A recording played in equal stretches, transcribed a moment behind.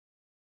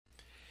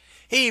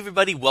Hey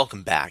everybody,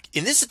 welcome back.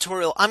 In this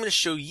tutorial, I'm going to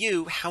show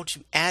you how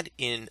to add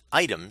in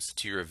items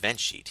to your event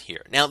sheet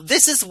here. Now,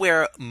 this is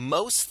where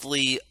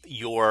mostly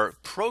your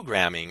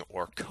programming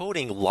or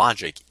coding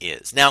logic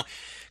is. Now,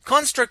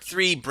 Construct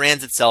 3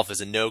 brands itself as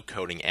a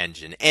no-coding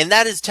engine, and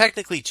that is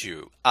technically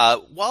true.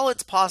 While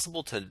it's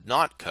possible to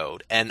not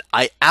code, and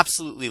I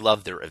absolutely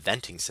love their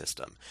eventing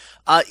system,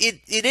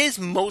 it is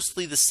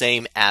mostly the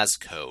same as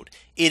code.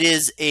 It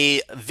is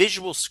a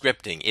visual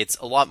scripting. It's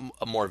a lot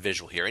more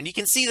visual here, and you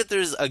can see that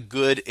there's a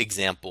good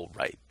example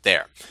right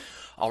there.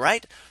 All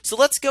right, so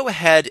let's go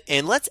ahead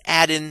and let's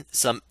add in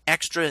some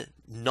extra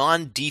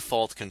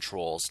non-default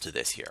controls to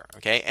this here,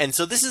 okay? And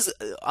so this is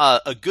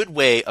a good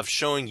way of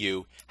showing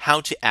you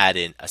how to add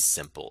in a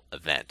simple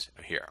event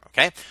here,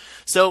 okay?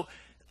 So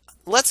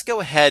let's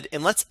go ahead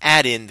and let's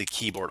add in the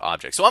keyboard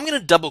object. So I'm going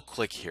to double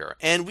click here,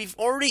 and we've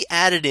already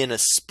added in a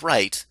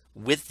sprite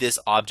with this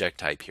object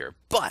type here,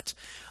 but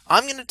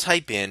I'm going to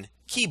type in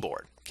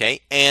keyboard, okay?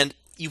 And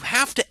you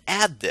have to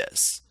add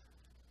this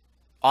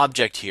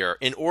object here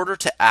in order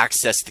to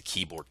access the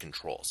keyboard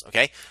controls,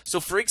 okay? So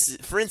for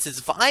instance,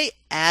 if I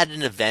add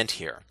an event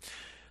here,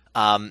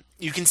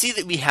 you can see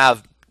that we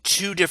have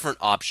two different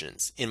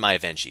options in my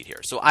event sheet here.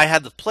 So I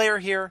have the player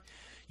here.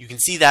 You can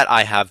see that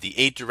I have the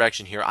 8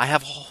 direction here. I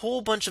have a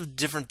whole bunch of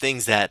different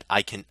things that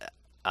I can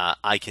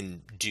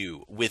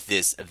do with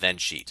this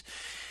event sheet.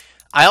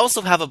 I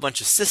also have a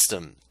bunch of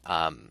system.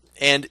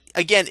 And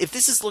again, if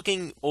this is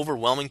looking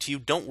overwhelming to you,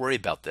 don't worry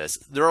about this.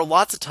 There are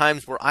lots of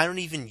times where I don't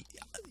even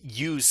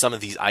use some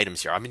of these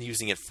items here. I've been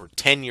using it for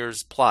 10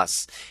 years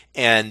plus,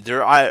 and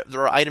there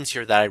are items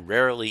here that I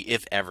rarely,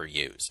 if ever,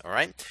 use. All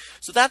right,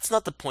 so that's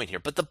not the point here,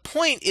 but the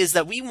point is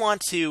that we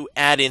want to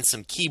add in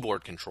some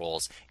keyboard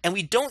controls, and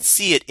we don't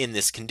see it in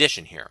this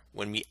condition here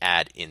when we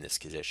add in this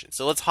condition.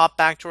 So let's hop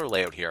back to our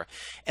layout here,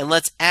 and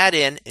let's add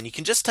in, and you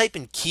can just type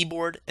in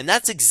keyboard, and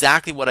that's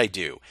exactly what I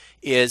do.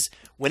 Is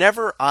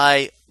whenever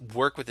I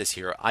work with this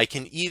here, I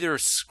can either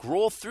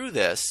scroll through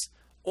this,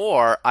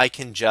 or I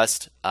can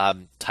just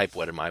type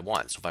what I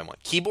want. So if I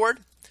want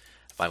keyboard,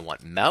 if I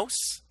want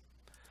mouse,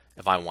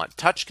 if I want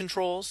touch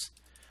controls,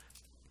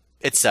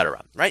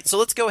 etc. Right? So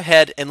let's go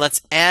ahead and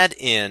let's add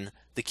in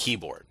the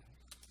keyboard.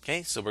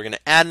 Okay, so we're going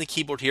to add in the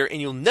keyboard here,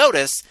 and you'll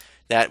notice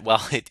that,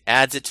 well, it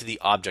adds it to the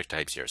object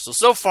types here.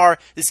 So far,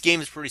 this game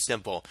is pretty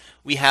simple.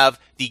 We have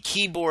the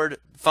keyboard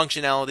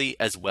functionality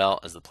as well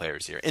as the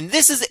players here. And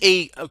this is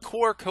a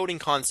core coding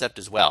concept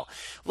as well.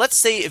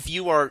 Let's say if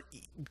you are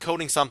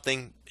coding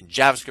something in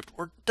JavaScript,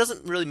 or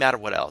doesn't really matter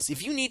what else.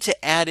 If you need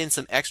to add in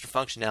some extra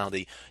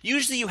functionality,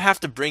 usually you have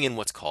to bring in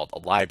what's called a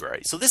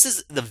library. So this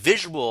is the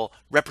visual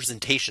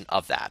representation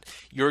of that.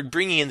 You're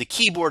bringing in the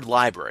keyboard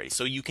library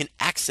so you can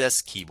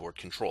access keyboard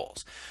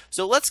controls.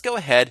 So let's go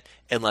ahead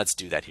and let's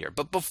do that here.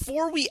 But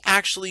before we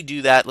actually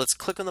do that, let's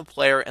click on the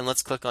player and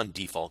let's click on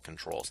default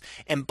controls.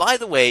 And by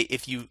the way,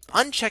 if you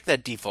uncheck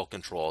that default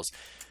controls,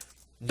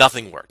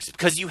 nothing works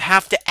because you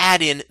have to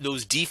add in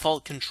those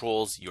default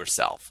controls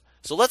yourself.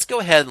 So let's go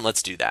ahead and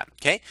let's do that,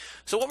 okay?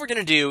 So what we're going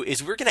to do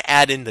is we're going to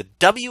add in the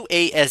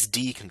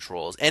WASD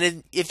controls.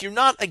 And if you're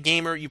not a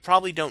gamer, you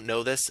probably don't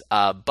know this,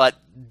 but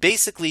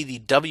basically the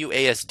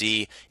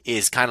WASD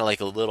is kind of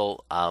like a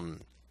little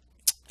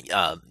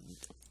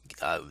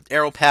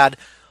arrow pad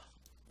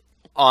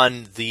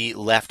on the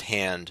left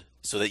hand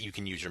so that you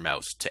can use your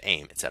mouse to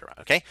aim, etc.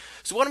 Okay?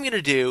 So what I'm going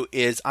to do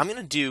is I'm going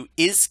to do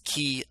is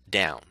key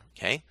down,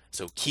 okay?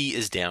 So key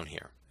is down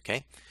here,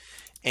 okay?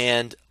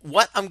 And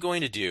what I'm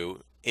going to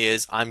do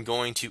is I'm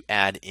going to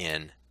add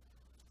in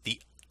the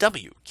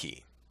W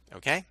key,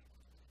 okay?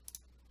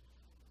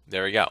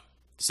 There we go.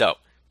 So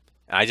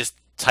I just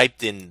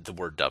typed in the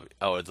word W,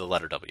 or the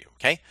letter W,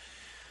 okay?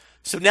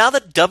 So now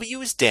that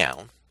W is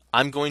down,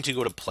 I'm going to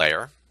go to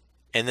player,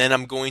 and then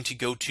I'm going to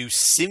go to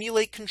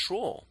simulate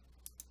control.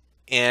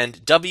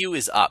 And W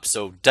is up.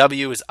 So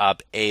W is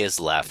up, A is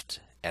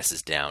left, S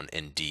is down,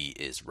 and D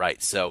is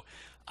right. So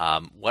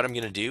what I'm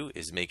going to do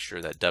is make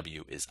sure that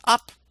W is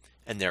up.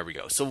 And there we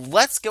go. So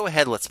let's go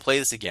ahead, let's play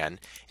this again.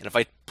 And if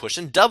I push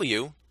in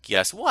W,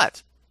 guess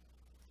what?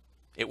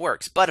 It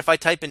works. But if I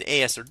type in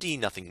A, S, or D,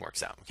 nothing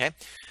works out, okay?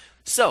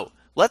 So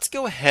let's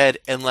go ahead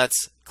and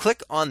let's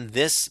click on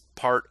this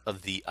part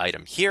of the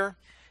item here.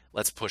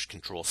 Let's push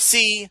Control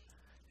C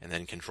and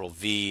then Control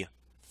V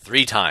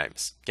 3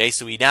 times. Okay,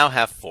 so we now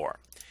have 4.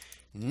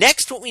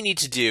 Next, what we need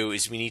to do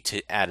is we need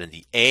to add in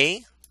the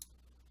A,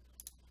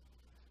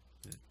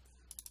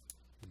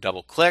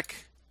 double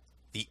click,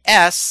 the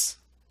S,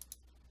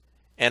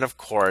 and of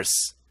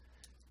course,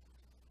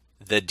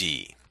 the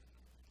D.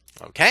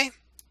 Okay,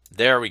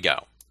 there we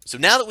go. So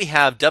now that we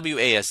have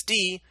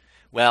WASD,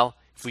 well,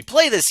 if we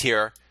play this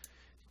here,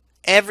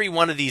 every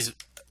one of these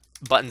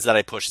buttons that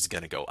I push is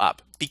going to go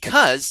up,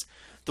 because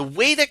the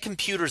way that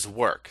computers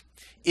work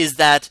is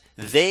that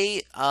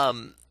they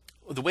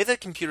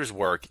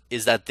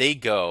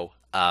go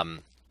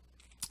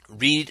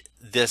read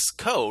this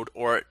code,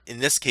 or in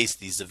this case,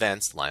 these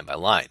events line by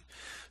line.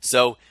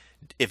 So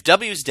if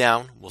W is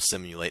down, we'll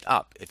simulate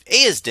up. If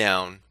A is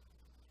down,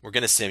 we're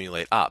going to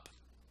simulate up.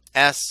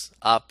 S,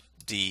 up,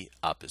 WASD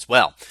up as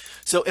well.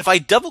 So if I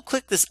double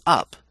click this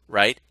up,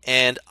 right,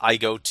 and I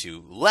go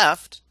to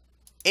left,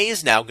 A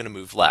is now going to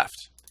move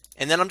left.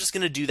 And then I'm just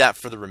going to do that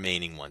for the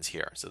remaining ones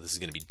here. So this is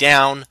going to be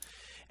down,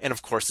 and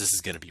of course this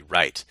is going to be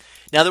right.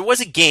 Now there was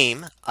a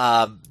game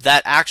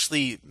that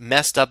actually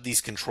messed up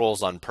these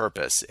controls on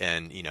purpose,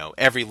 and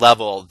every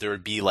level there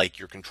would be like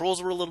your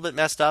controls were a little bit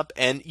messed up,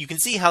 and you can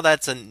see how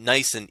that's a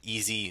nice and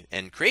easy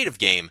and creative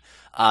game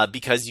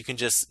because you can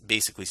just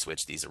basically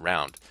switch these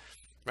around,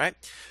 right?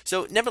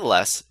 So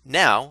nevertheless,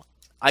 now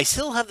I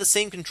still have the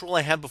same control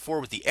I had before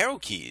with the arrow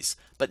keys,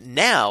 but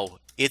now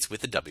it's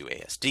with the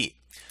WASD.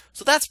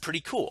 So that's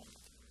pretty cool.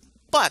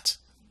 But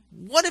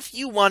what if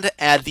you want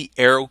to add the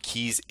arrow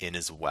keys in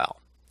as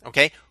well?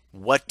 Okay,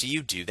 what do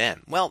you do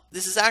then? Well,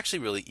 this is actually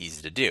really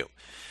easy to do.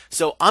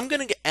 So I'm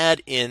going to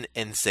add in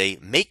and say,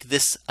 make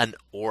this an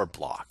OR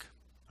block.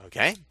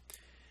 Okay,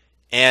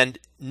 and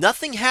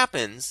nothing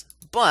happens,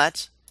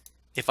 but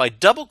if I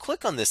double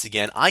click on this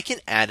again, I can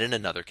add in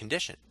another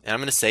condition. And I'm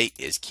going to say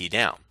is key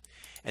down.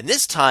 And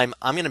this time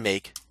I'm going to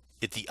make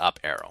it the up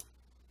arrow.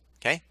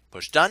 Okay,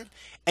 push done.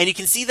 And you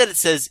can see that it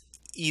says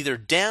either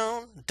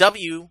down,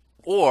 W,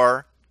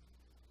 or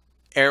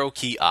arrow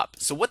key up.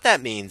 So what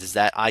that means is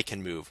that I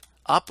can move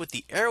up with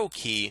the arrow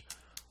key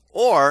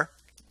or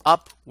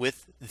up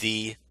with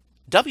the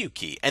W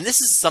key. And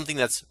this is something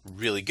that's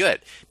really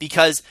good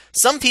because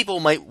some people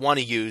might want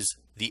to use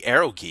the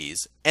arrow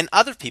keys and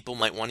other people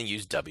might want to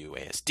use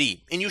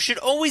WASD. And you should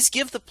always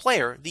give the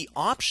player the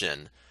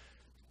option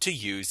to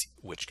use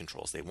which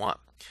controls they want.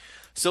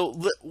 So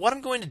what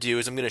I'm going to do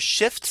is I'm going to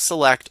shift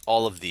select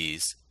all of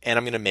these and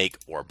I'm going to make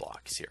OR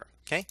blocks here.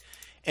 Okay.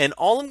 And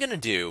all I'm going to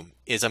do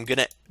is I'm going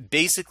to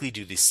basically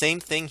do the same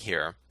thing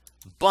here,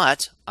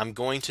 but I'm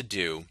going to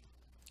do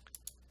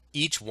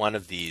each one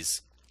of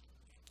these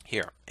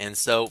here. And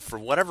so for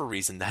whatever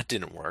reason that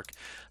didn't work.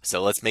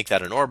 So let's make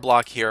that an OR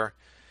block here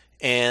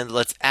and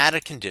let's add a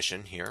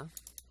condition here.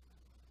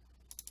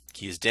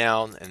 Key is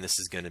down and this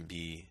is going to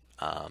be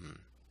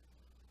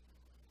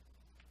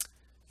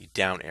the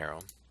down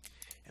arrow.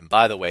 And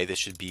by the way, this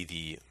should be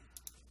the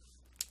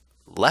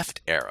left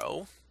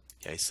arrow.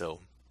 Okay, so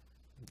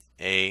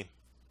A,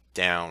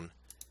 down,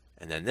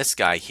 and then this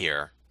guy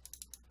here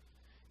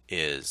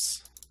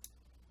is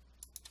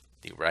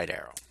the right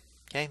arrow.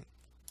 Okay,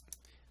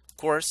 of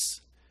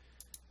course,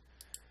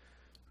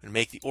 I'm going to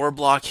make the OR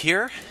block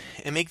here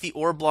and make the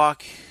OR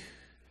block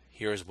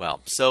here as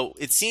well. So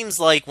it seems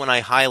like when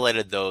I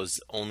highlighted those,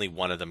 only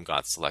one of them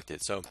got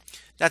selected. So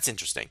that's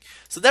interesting.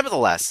 So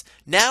nevertheless,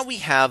 now we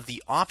have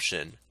the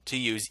option to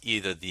use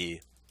either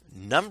the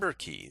number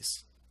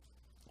keys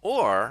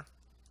or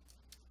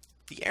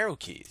the arrow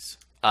keys,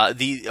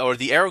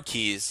 the arrow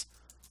keys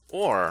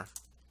or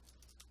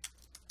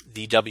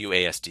the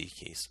WASD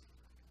keys.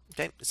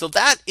 Okay, so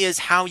that is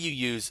how you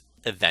use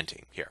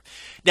eventing here.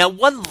 Now,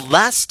 one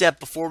last step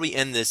before we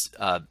end this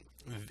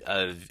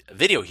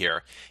video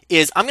here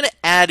is I'm going to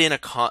add in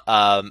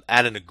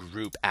a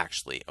group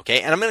actually. Okay,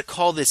 and I'm going to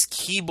call this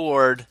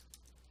keyboard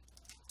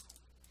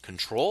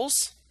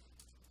controls.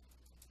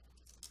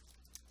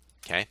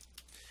 Okay,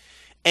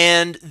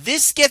 and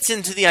this gets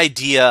into the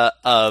idea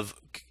of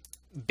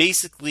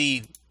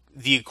basically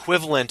the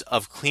equivalent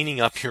of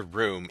cleaning up your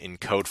room in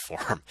code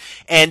form.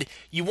 And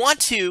you want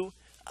to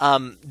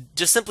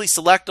just simply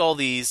select all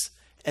these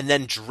and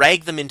then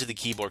drag them into the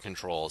keyboard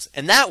controls.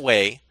 And that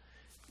way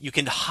you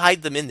can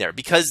hide them in there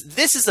because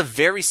this is a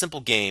very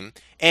simple game.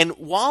 And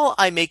while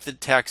I make the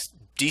text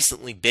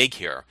decently big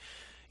here,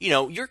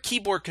 your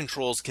keyboard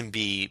controls can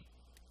be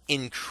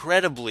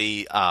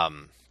incredibly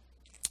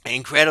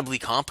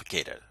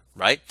complicated,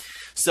 right?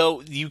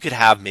 So you could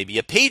have maybe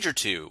a page or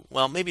two,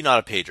 well, maybe not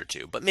a page or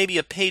two, but maybe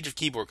a page of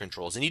keyboard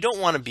controls, and you don't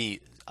want to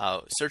be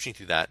searching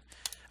through that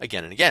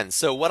again and again.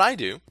 So what I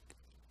do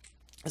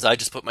is I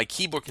just put my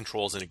keyboard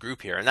controls in a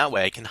group here, and that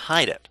way I can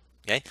hide it.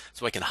 Okay,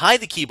 so I can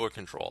hide the keyboard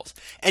controls.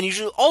 And you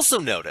should also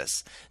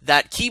notice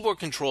that keyboard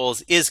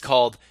controls is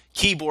called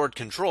keyboard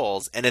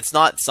controls, and it's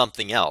not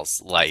something else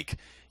like,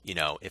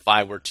 if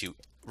I were to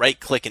right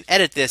click and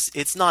edit this,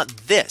 it's not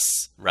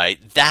this,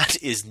 right?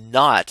 That is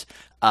not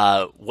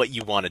what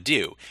you want to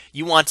do.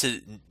 You want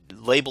to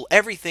label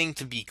everything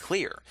to be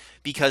clear,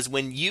 because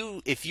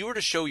if you were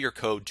to show your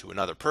code to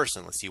another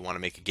person, let's say you want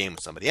to make a game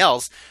with somebody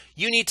else,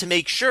 you need to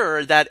make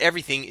sure that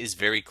everything is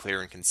very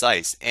clear and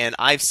concise. And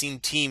I've seen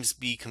teams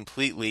be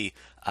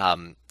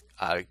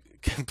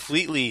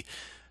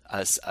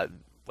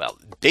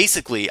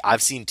basically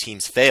I've seen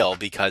teams fail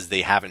because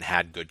they haven't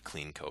had good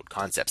clean code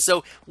concepts.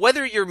 So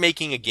whether you're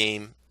making a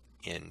game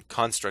in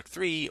Construct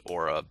 3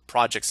 or a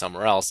project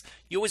somewhere else,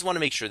 you always want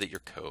to make sure that your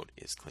code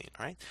is clean,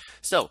 all right?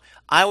 So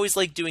I always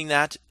like doing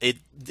that.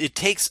 It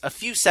takes a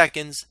few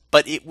seconds,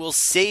 but it will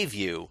save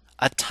you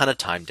a ton of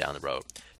time down the road.